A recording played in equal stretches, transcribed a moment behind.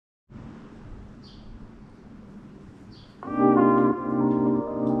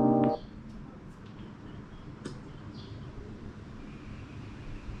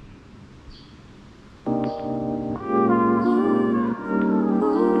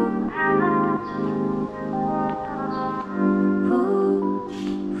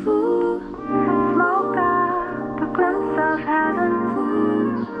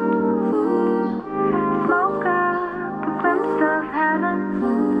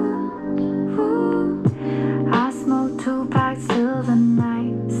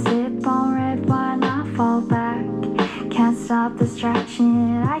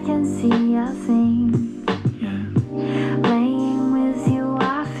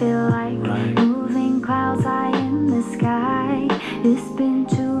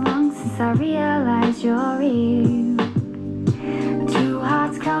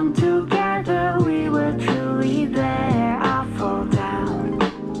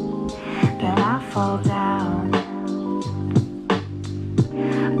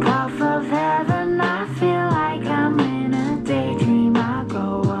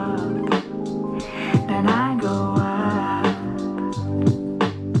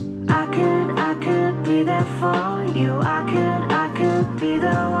you. I could be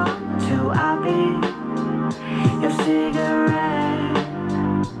the one to. I'll be your cigarette.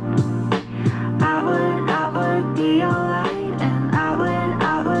 I would be your light, and I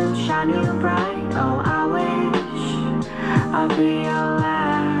would shine you bright. Oh, I wish I'll be your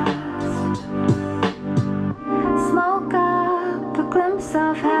last. Smoke up a glimpse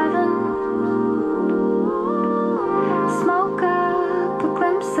of heaven. Smoke up a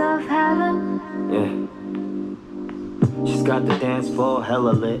glimpse of heaven. Yeah. She's got the dance floor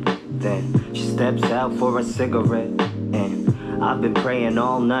hella lit. Then she steps out for a cigarette. And I've been praying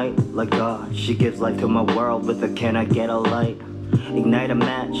all night, like God, she gives life to my world with a can I get a light? Ignite a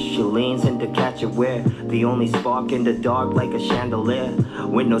match, she leans in to catch it where the only spark in the dark like a chandelier,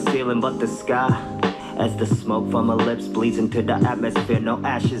 with no ceiling but the sky. As the smoke from her lips bleeds into the atmosphere. No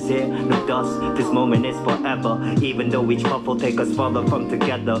ashes here, no dust, this moment is forever. Even though each puff will take us further from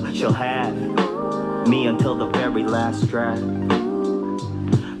together, she'll have me until the very last draft.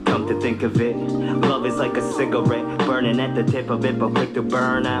 Come to think of it, love is like a cigarette, burning at the tip of it but quick to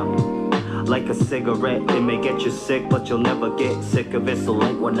burn out. Like a cigarette, it may get you sick but you'll never get sick of it, so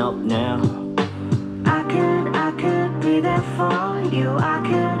light one up now. I could be there for you. I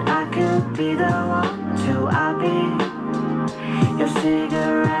could be the one to. I'll be your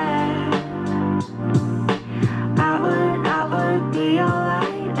cigarette. I would be your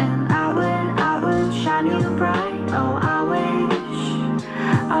light, and I would shine you bright. Oh, I wish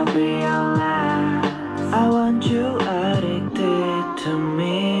I'll be your last. I want you addicted to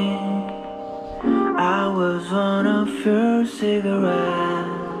me. I was one of your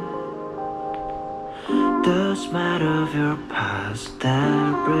cigarettes. The smell of your past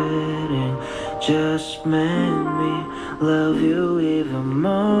that breathing just made me love you even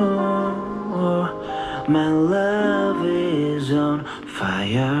more. My love is on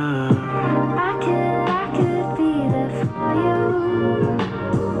fire. I could be there for you.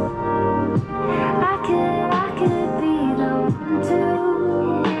 I could be the one to.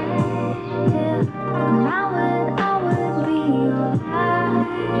 Yeah. And I would be your light.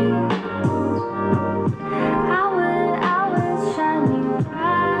 I would shine you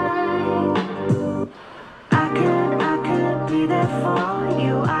bright. I could be there for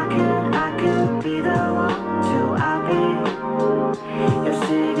you. I could be the one to. I'll be your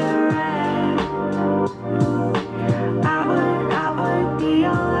cigarette. I would be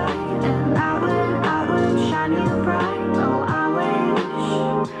your light, and I would shine you bright. Oh, I wish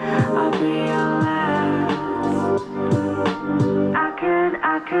I'll be your last.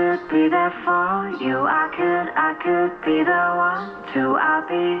 I could be there for you. I could be the one to. I'll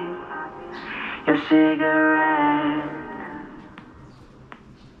be your cigarette.